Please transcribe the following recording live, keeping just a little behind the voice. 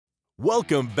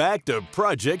Welcome back to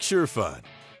Project SHURFUN.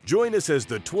 Join us as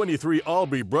the 23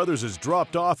 Albury Brothers is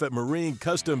dropped off at Marine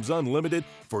Customs Unlimited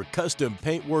for custom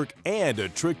paintwork and a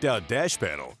tricked-out dash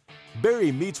panel.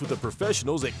 Barry meets with the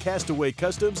professionals at Castaway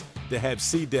Customs to have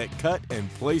Seadek cut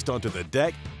and placed onto the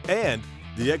deck, and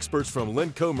the experts from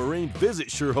Lenco Marine visit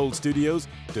Shurhold Studios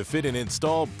to fit and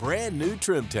install brand new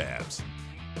trim tabs.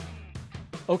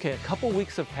 Okay, a couple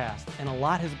weeks have passed and a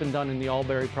lot has been done in the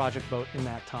Albury project boat in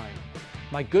that time.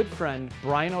 My good friend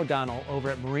Brian O'Donnell over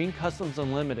at Marine Customs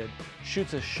Unlimited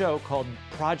shoots a show called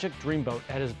Project Dreamboat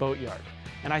at his boatyard.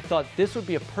 And I thought this would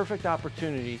be a perfect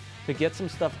opportunity to get some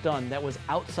stuff done that was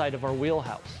outside of our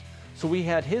wheelhouse. So we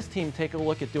had his team take a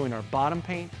look at doing our bottom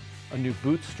paint, a new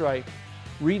boot stripe,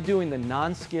 redoing the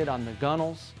non-skid on the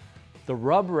gunnels, the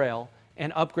rub rail,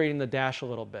 and upgrading the dash a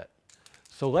little bit.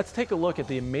 So let's take a look at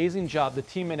the amazing job the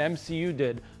team at MCU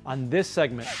did on this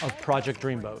segment of Project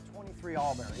Dreamboat. 23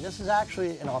 Albury. This is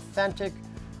actually an authentic,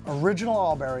 original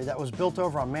Albury that was built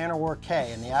over on Man o' War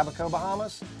Cay in the Abaco,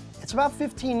 Bahamas. It's about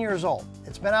 15 years old.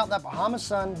 It's been out in that Bahamas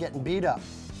sun getting beat up.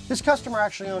 This customer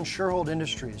actually owns Shurhold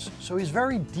Industries, so he's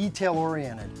very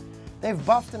detail-oriented. They've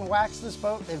buffed and waxed this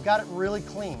boat. They've got it really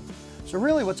clean. So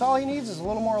really, what's all he needs is a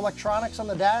little more electronics on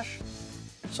the dash,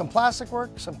 some plastic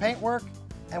work, some paint work,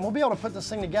 and we'll be able to put this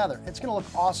thing together. It's gonna look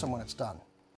awesome when it's done.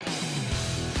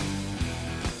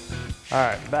 All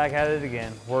right, back at it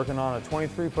again, working on a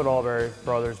 23-foot Albury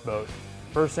Brothers boat.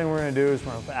 First thing we're gonna do is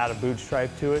we're gonna add a boot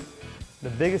stripe to it. The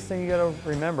biggest thing you gotta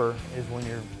remember is when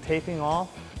you're taping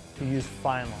off, to use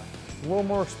fine line. It's a little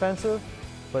more expensive,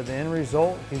 but the end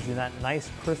result gives you that nice,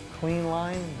 crisp, clean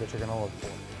line that you're gonna look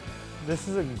for. This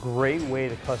is a great way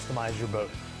to customize your boat.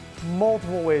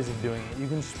 Multiple ways of doing it. You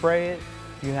can spray it,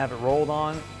 you can have it rolled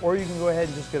on, or you can go ahead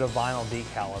and just get a vinyl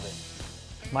decal of it.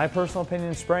 My personal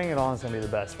opinion, spraying it on is gonna be the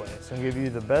best way. It's gonna give you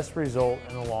the best result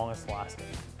and the longest lasting.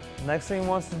 The next thing he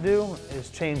wants to do is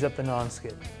change up the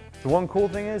non-skid. The one cool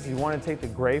thing is you wanna take the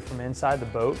gray from inside the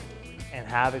boat and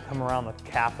have it come around the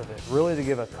cap of it, really to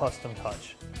give a custom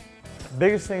touch. The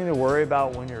biggest thing to worry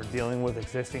about when you're dealing with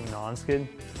existing non-skid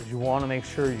is you wanna make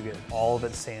sure you get all of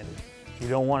it sanded. You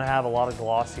don't wanna have a lot of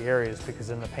glossy areas because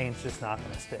then the paint's just not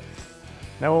gonna stick.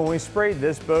 Now when we sprayed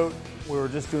this boat, we were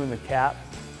just doing the cap.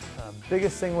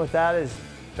 Biggest thing with that is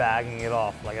bagging it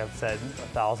off. Like I've said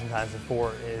 1,000 times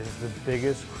before, it is the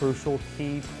biggest crucial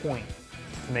key point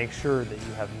to make sure that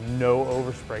you have no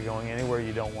overspray going anywhere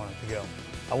you don't want it to go.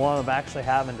 I wound up actually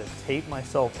having to tape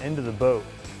myself into the boat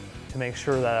to make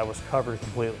sure that I was covered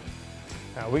completely.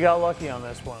 Now, we got lucky on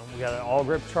this one. We got an all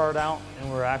grip chart out and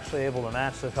we were actually able to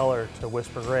match the color to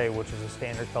Whisper Gray, which is a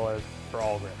standard color for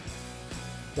all grip.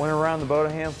 Went around the boat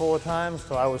a handful of times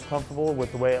till I was comfortable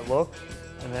with the way it looked,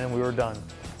 and then we were done.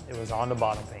 It was on to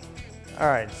bottom paint. All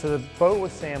right, so the boat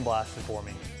was sandblasted for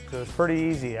me. So it was pretty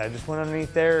easy. I just went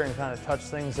underneath there and kind of touched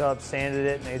things up, sanded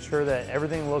it, made sure that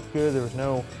everything looked good. There was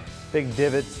no big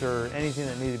divots or anything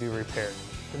that needed to be repaired.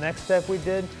 The next step we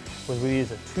did was we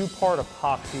used a 2-part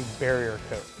epoxy barrier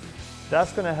coat.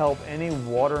 That's gonna help any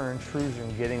water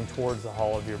intrusion getting towards the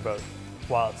hull of your boat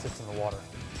while it sits in the water.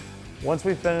 Once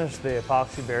we finished the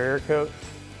epoxy barrier coat,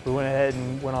 we went ahead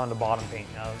and went on to bottom paint.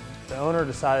 Now, the owner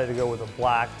decided to go with a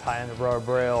black, tie in the rub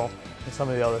rail, and some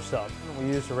of the other stuff. We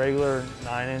used a regular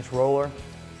 9-inch roller.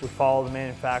 We followed the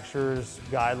manufacturer's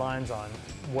guidelines on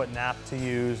what nap to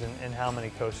use and how many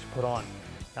coats to put on.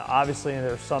 Now, obviously,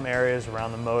 there are some areas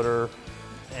around the motor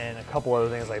and a couple other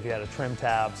things, like if you had a trim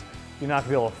tabs, you're not gonna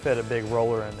be able to fit a big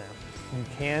roller in there. You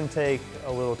can take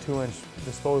a little 2-inch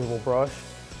disposable brush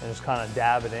and just kind of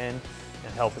dab it in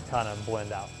and help it kind of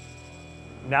blend out.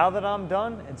 Now that I'm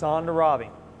done, it's on to Robbie.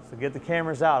 So get the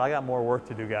cameras out. I got more work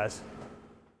to do, guys.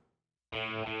 All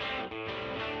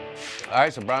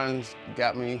right, so Brian's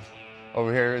got me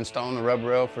over here installing the rub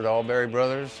rail for the Albury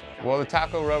Brothers. Well, the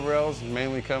taco rub rails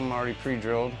mainly come already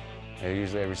pre-drilled. They're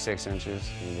usually every 6 inches.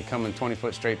 And they come in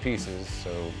 20-foot straight pieces,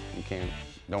 so you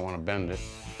don't want to bend it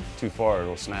too far,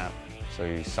 it'll snap. So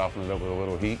you soften it up with a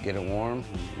little heat, get it warm,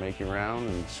 make your round,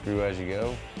 and screw as you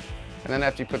go. And then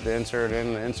after you put the insert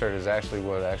in, the insert is actually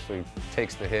what actually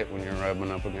takes the hit when you're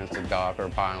rubbing up against a dock or a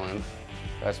pylon.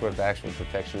 That's what the actual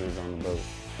protection is on the boat.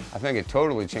 I think it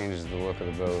totally changes the look of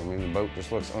the boat. I mean, the boat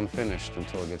just looks unfinished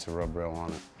until it gets a rub rail on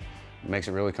it. It makes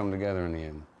it really come together in the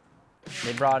end.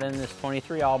 They brought in this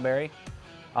 23 Albury.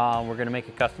 We're gonna make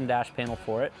a custom dash panel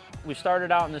for it. We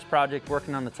started out in this project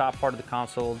working on the top part of the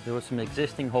console. There was some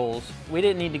existing holes. We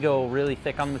didn't need to go really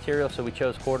thick on the material, so we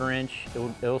chose 1/4 inch.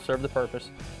 It'll serve the purpose.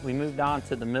 We moved on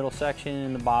to the middle section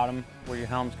and the bottom where your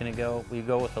helm's gonna go. We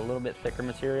go with a little bit thicker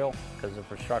material because of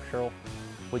the structural.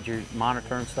 with your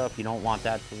monitor and stuff, you don't want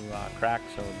that to crack,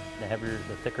 so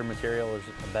the thicker material is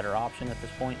a better option at this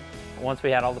point. Once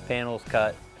we had all the panels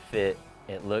cut, fit,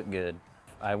 it looked good,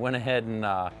 I went ahead and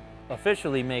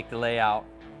officially make the layout,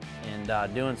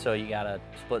 and doing so you gotta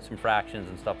split some fractions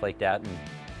and stuff like that, and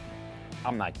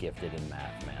I'm not gifted in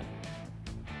math, man.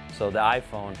 So the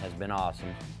iPhone has been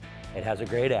awesome. It has a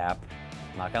great app,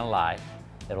 I'm not gonna lie.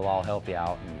 It'll all help you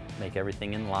out and make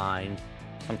everything in line.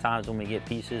 Sometimes when we get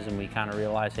pieces and we kind of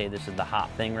realize, hey, this is the hot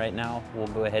thing right now, we'll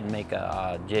go ahead and make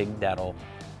a jig that'll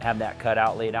have that cut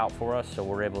out, laid out for us, so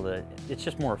we're able to, it's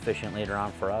just more efficient later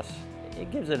on for us. It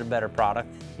gives it a better product,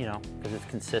 you know, because it's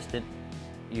consistent.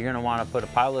 You're gonna wanna put a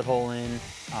pilot hole in.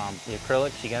 The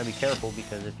acrylics, you gotta be careful,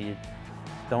 because if you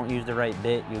don't use the right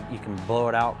bit, you can blow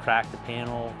it out, crack the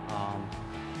panel,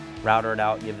 router it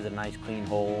out, give it a nice clean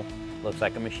hole. Looks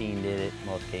like a machine did it in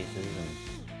most cases,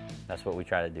 and that's what we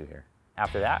try to do here.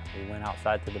 After that, we went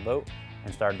outside to the boat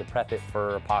and started to prep it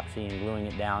for epoxy and gluing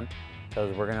it down,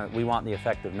 because we want the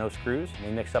effect of no screws.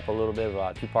 We mixed up a little bit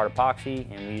of two-part epoxy,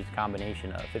 and we used a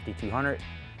combination of 5200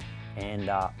 and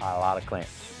a lot of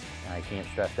clamps. And I can't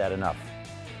stress that enough.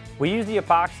 We use the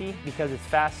epoxy because it's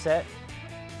fast set,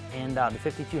 and the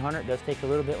 5200 does take a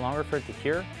little bit longer for it to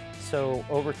cure. So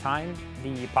over time,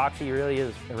 the epoxy really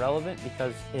is irrelevant,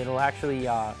 because it'll actually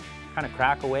kind of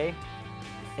crack away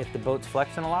if the boat's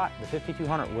flexing a lot. The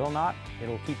 5200 will not.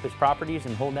 It'll keep its properties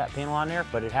and hold that panel on there,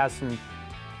 but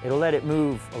it'll let it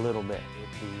move a little bit.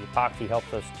 The epoxy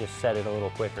helps us just set it a little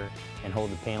quicker and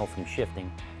hold the panel from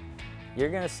shifting. You're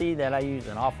gonna see that I use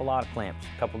an awful lot of clamps,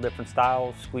 a couple different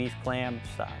styles, squeeze clamps,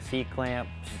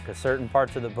 C-clamps, because certain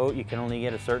parts of the boat you can only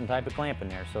get a certain type of clamp in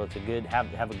there, so it's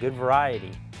have a good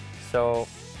variety. So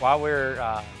while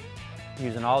we're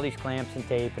using all these clamps and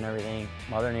tape and everything,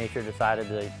 Mother Nature decided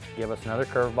to give us another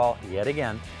curveball yet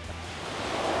again.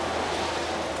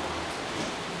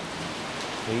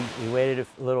 We waited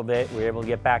a little bit. We were able to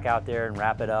get back out there and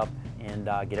wrap it up and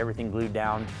get everything glued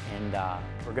down. And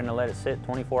we're gonna let it sit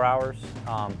 24 hours.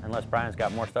 Unless Brian's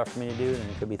got more stuff for me to do, then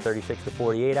it could be 36 to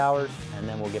 48 hours. And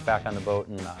then we'll get back on the boat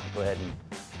and go ahead and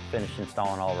finish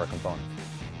installing all of our components.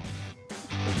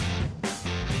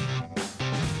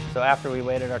 So after we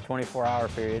waited our 24-hour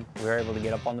period, we were able to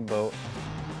get up on the boat.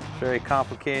 Very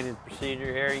complicated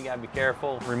procedure here. You gotta be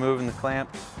careful removing the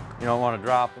clamps. You don't want to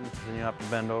drop them, then you have to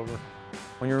bend over.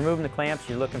 When you're removing the clamps,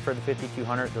 you're looking for the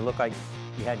 5200 to look like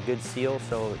you had good seal,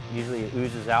 so usually it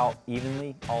oozes out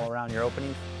evenly all around your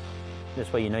openings.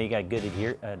 This way you know you got good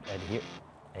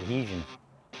adhesion.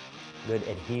 Good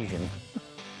adhesion.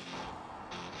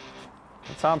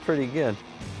 That sounds pretty good.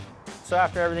 So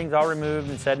after everything's all removed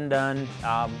and said and done,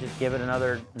 just give it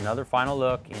another final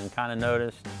look, and kind of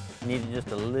notice needed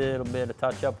just a little bit of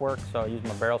touch-up work. So I used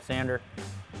my barrel sander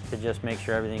to just make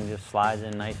sure everything just slides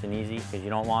in nice and easy, because you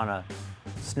don't want to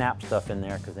snap stuff in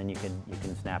there, because then you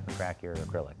can snap and crack your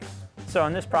acrylic. So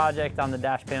in this project on the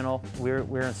dash panel,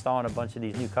 we're installing a bunch of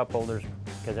these new cup holders,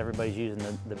 because everybody's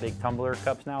using the big tumbler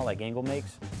cups now, like Engel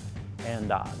makes.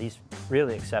 And these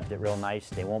really accept it real nice.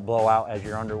 They won't blow out as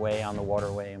you're underway on the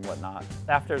waterway and whatnot.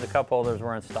 After the cup holders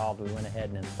were installed, we went ahead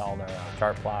and installed our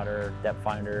chart plotter, depth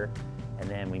finder, and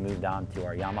then we moved on to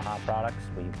our Yamaha products.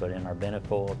 We put in our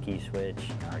binnacle, key switch,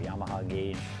 our Yamaha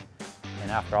gauge.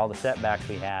 And after all the setbacks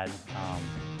we had,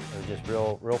 it was just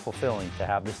real fulfilling to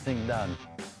have this thing done.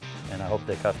 And I hope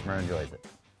the customer enjoys it.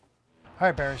 All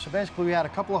right, Barry, so basically we had a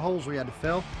couple of holes we had to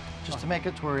fill just to make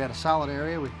it to where we had a solid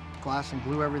area. We glass and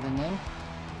glue everything in.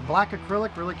 The black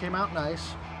acrylic really came out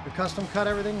nice. We custom cut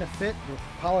everything to fit. We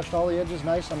polished all the edges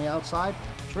nice on the outside.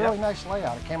 It's a really nice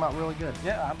layout. It came out really good.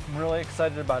 Yeah, I'm really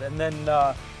excited about it. And then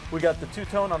we got the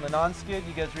two-tone on the non-skid.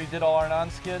 You guys redid all our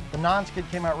non-skid. The non-skid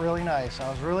came out really nice. I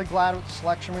was really glad with the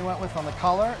selection we went with on the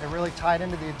color. It really tied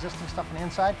into the existing stuff on the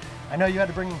inside. I know you had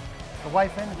to bring the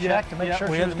wife in to check to make sure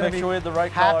she was going to be the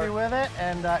right happy color with it,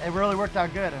 and it really worked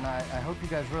out good. And I hope you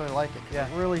guys really like it. It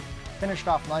really finished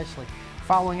off nicely.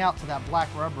 Following out to that black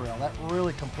rub rail, that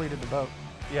really completed the boat.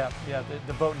 Yeah,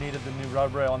 the boat needed the new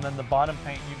rub rail, and then the bottom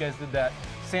paint, you guys did that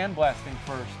sandblasting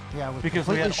first. Yeah, we because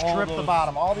completely stripped the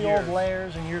bottom, all the years. old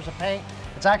layers and years of paint.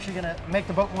 It's actually going to make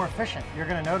the boat more efficient. You're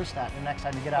going to notice that the next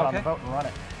time you get out on the boat and run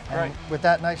it. And with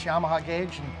that nice Yamaha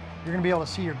gauge, and you're going to be able to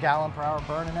see your gallon per hour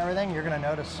burn and everything. You're going to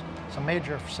notice some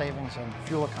major savings in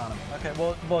fuel economy. Okay,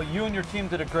 well, you and your team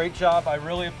did a great job. I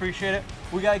really appreciate it.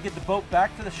 We got to get the boat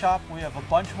back to the shop. We have a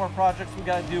bunch more projects we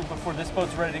got to do before this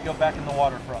boat's ready to go back in the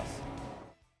water for us.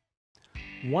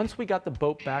 Once we got the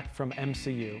boat back from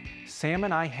MCU, Sam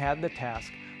and I had the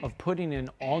task of putting in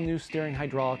all new steering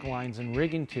hydraulic lines and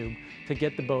rigging tube to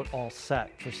get the boat all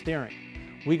set for steering.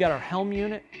 We got our helm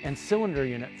unit and cylinder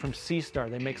unit from Seastar.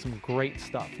 They make some great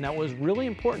stuff. Now, it was really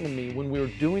important to me when we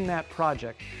were doing that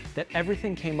project that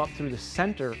everything came up through the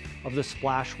center of the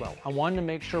splash well. I wanted to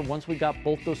make sure once we got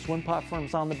both those swim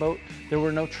platforms on the boat, there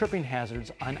were no tripping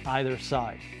hazards on either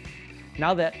side.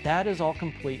 Now that that is all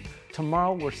complete,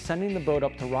 tomorrow we're sending the boat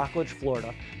up to Rockledge,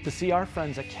 Florida to see our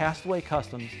friends at Castaway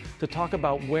Customs to talk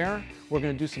about where we're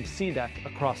going to do some Seadek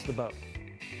across the boat.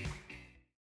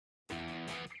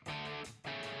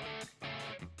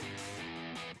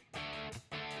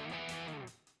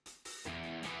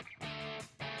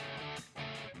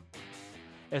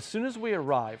 As soon as we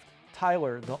arrived,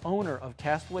 Tyler, the owner of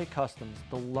Castaway Customs,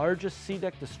 the largest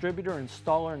Seadek distributor and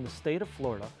installer in the state of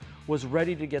Florida, was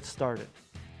ready to get started.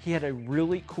 He had a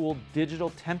really cool digital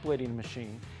templating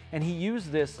machine, and he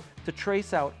used this to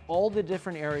trace out all the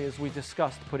different areas we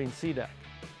discussed putting Seadek.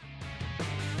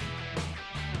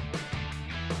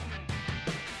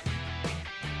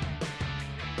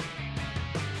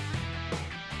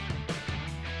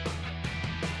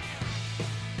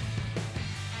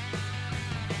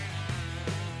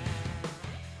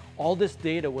 All this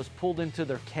data was pulled into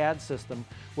their CAD system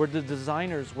where the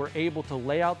designers were able to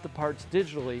lay out the parts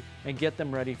digitally and get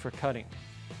them ready for cutting.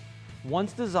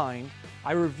 Once designed,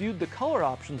 I reviewed the color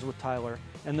options with Tyler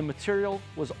and the material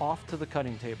was off to the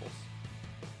cutting tables.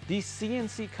 These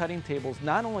CNC cutting tables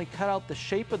not only cut out the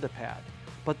shape of the pad,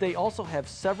 but they also have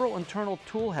several internal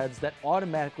tool heads that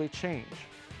automatically change.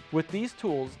 With these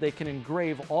tools, they can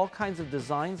engrave all kinds of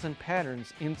designs and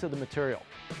patterns into the material.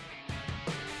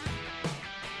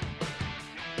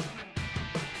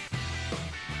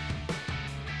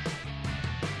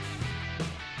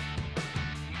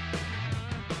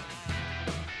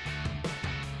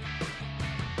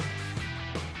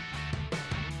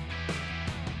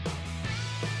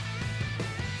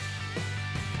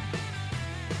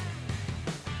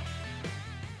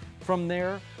 From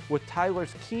there, with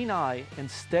Tyler's keen eye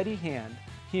and steady hand,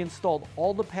 he installed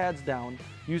all the pads down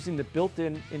using the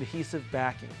built-in adhesive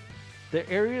backing. The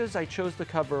areas I chose to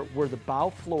cover were the bow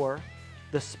floor,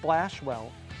 the splash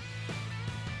well,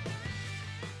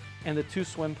 and the 2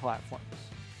 swim platforms.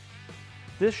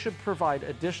 This should provide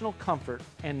additional comfort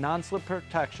and non-slip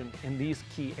protection in these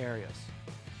key areas.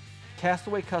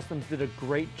 Castaway Customs did a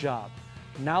great job.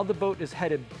 Now the boat is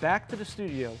headed back to the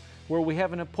studio where we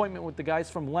have an appointment with the guys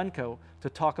from Lenco to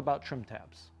talk about trim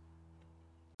tabs.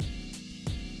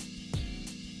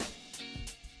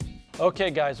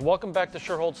 Okay guys, welcome back to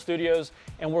Shurhold Studios,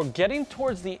 and we're getting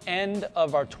towards the end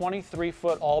of our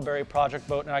 23-foot Albury project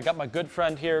boat, and I got my good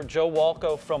friend here, Joe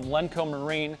Walco from Lenco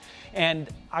Marine, and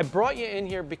I brought you in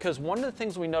here because one of the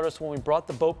things we noticed when we brought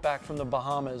the boat back from the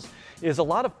Bahamas is a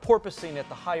lot of porpoising at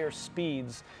the higher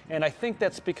speeds, and I think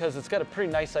that's because it's got a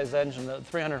pretty nice size engine, the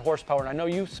 300 horsepower, and I know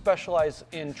you specialize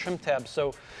in trim tabs,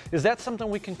 so is that something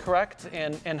we can correct,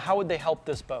 and how would they help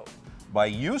this boat? By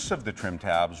use of the trim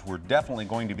tabs, we're definitely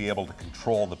going to be able to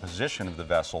control the position of the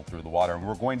vessel through the water, and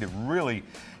we're going to really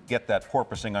get that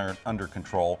porpoising under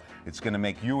control. It's going to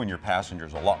make you and your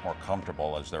passengers a lot more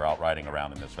comfortable as they're out riding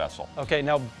around in this vessel. Okay,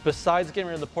 now besides getting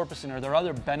rid of the porpoising, are there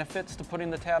other benefits to putting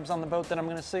the tabs on the boat that I'm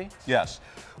going to see? Yes,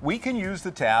 we can use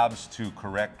the tabs to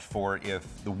correct for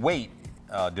if the weight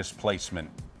displacement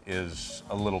is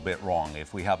a little bit wrong.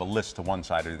 If we have a list to one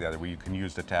side or the other, we can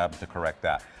use the tabs to correct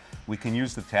that. We can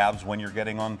use the tabs when you're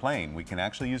getting on plane. We can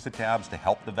actually use the tabs to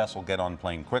help the vessel get on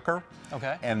plane quicker.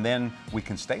 Okay. And then we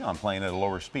can stay on plane at a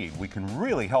lower speed. We can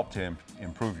really help to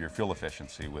improve your fuel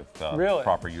efficiency with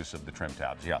proper use of the trim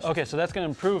tabs, yes. Okay, so that's going to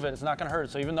improve it. It's not going to hurt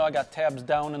it. So even though I got tabs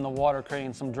down in the water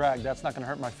creating some drag, that's not going to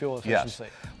hurt my fuel efficiency.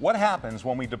 Yes. What happens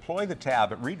when we deploy the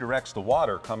tab, it redirects the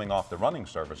water coming off the running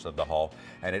surface of the hull,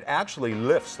 and it actually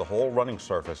lifts the whole running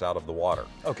surface out of the water.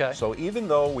 Okay. So even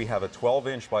though we have a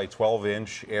 12-inch by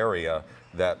 12-inch area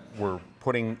that we're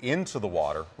putting into the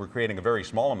water, we're creating a very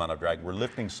small amount of drag. We're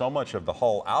lifting so much of the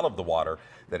hull out of the water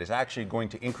that it's actually going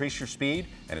to increase your speed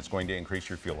and it's going to increase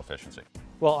your fuel efficiency.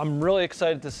 Well, I'm really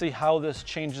excited to see how this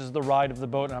changes the ride of the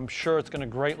boat, and I'm sure it's going to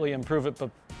greatly improve it, but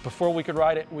before we could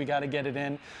ride it, we got to get it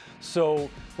in. So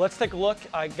let's take a look.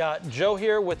 I got Joe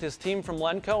here with his team from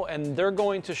Lenco, and they're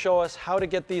going to show us how to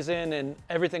get these in and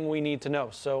everything we need to know.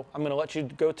 So I'm going to let you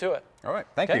go to it. All right,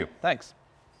 thank you. Thanks.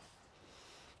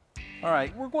 All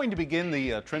right, we're going to begin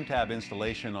the trim tab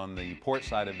installation on the port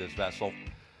side of this vessel.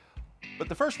 But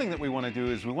the first thing that we want to do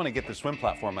is we want to get the swim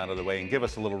platform out of the way and give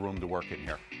us a little room to work in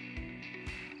here.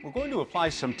 We're going to apply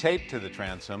some tape to the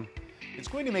transom. It's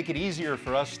going to make it easier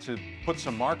for us to put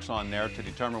some marks on there to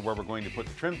determine where we're going to put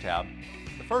the trim tab.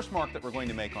 The first mark that we're going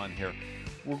to make on here,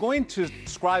 we're going to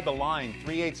scribe a line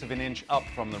 3/8 of an inch up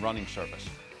from the running surface.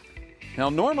 Now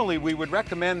normally we would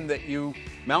recommend that you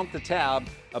mount the tab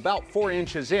about 4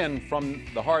 inches in from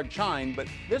the hard chine, but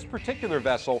this particular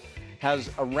vessel has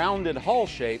a rounded hull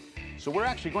shape, so we're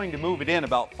actually going to move it in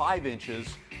about 5 inches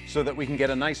so that we can get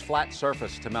a nice flat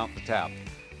surface to mount the tab.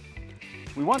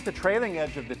 We want the trailing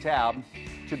edge of the tab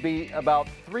to be about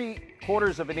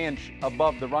 3/4 of an inch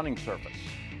above the running surface.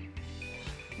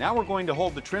 Now we're going to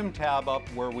hold the trim tab up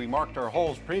where we marked our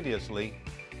holes previously,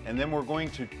 and then we're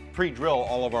going to pre-drill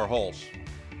all of our holes.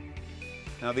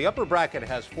 Now the upper bracket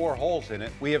has 4 holes in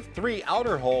it. We have 3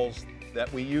 outer holes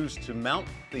that we use to mount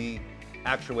the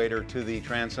actuator to the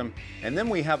transom, and then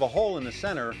we have a hole in the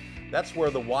center. That's where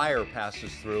the wire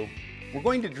passes through. We're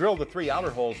going to drill the 3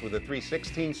 outer holes with a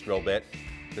 3/16 drill bit.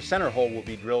 The center hole will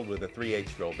be drilled with a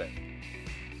 3/8 drill bit.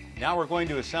 Now we're going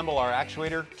to assemble our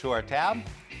actuator to our tab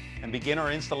and begin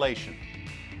our installation.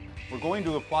 We're going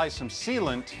to apply some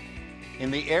sealant in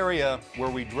the area where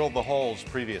we drilled the holes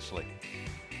previously.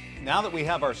 Now that we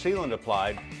have our sealant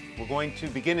applied, we're going to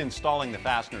begin installing the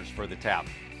fasteners for the tab.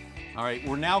 All right,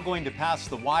 we're now going to pass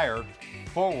the wire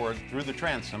forward through the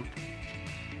transom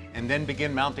and then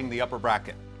begin mounting the upper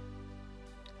bracket.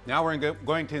 Now we're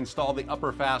going to install the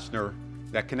upper fastener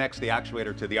that connects the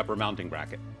actuator to the upper mounting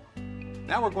bracket.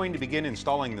 Now we're going to begin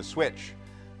installing the switch.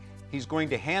 He's going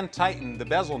to hand tighten the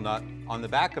bezel nut on the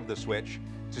back of the switch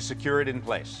to secure it in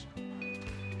place.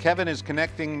 Kevin is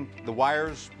connecting the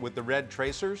wires with the red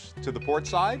tracers to the port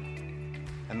side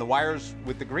and the wires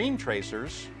with the green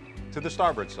tracers to the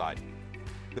starboard side.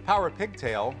 The power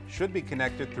pigtail should be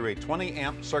connected through a 20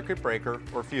 amp circuit breaker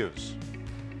or fuse.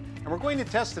 And we're going to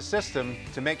test the system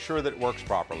to make sure that it works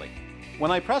properly.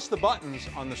 When I press the buttons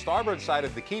on the starboard side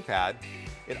of the keypad,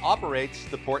 it operates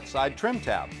the port side trim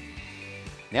tab.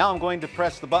 Now I'm going to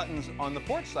press the buttons on the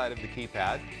port side of the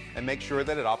keypad and make sure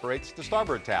that it operates the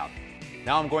starboard tab.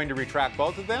 Now I'm going to retract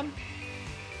both of them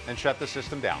and shut the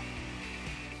system down.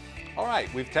 All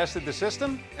right, we've tested the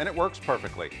system and it works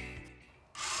perfectly.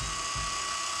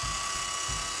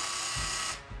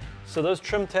 So those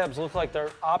trim tabs look like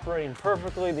they're operating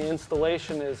perfectly. The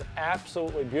installation is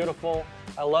absolutely beautiful.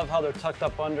 I love how they're tucked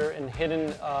up under and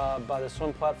hidden by the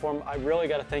swim platform. I really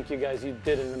got to thank you guys. You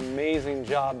did an amazing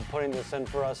job putting this in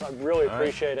for us. I really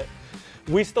appreciate it.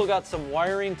 We still got some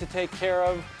wiring to take care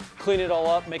of, clean it all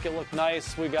up, make it look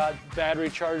nice. We got battery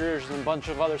chargers and a bunch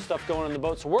of other stuff going in the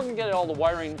boat. So we're gonna get all the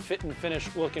wiring fit and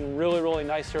finished looking really, really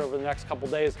nice here over the next couple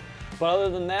days. But other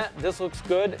than that, this looks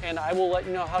good, and I will let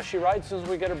you know how she rides as soon as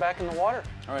we get her back in the water.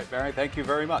 All right, Barry, thank you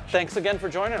very much. Thanks again for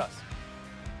joining us.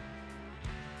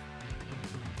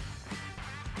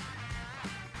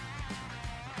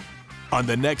 On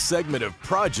the next segment of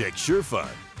Project SHURFUN,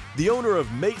 the owner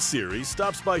of Mate Series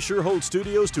stops by Shurhold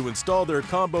Studios to install their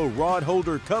combo rod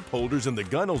holder cup holders in the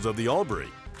gunnels of the Albury.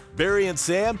 Barry and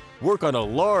Sam work on a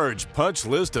large punch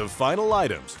list of final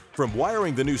items, from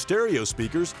wiring the new stereo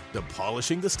speakers to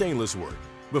polishing the stainless work,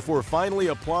 before finally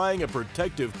applying a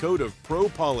protective coat of Pro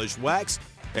Polish wax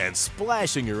and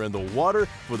splashing her in the water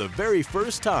for the very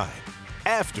first time,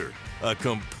 after a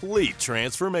complete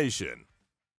transformation.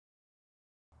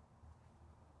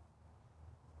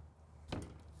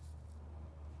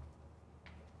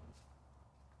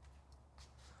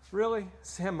 Really?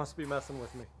 Sam must be messing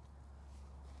with me.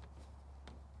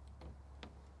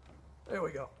 There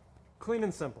we go. Clean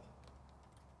and simple.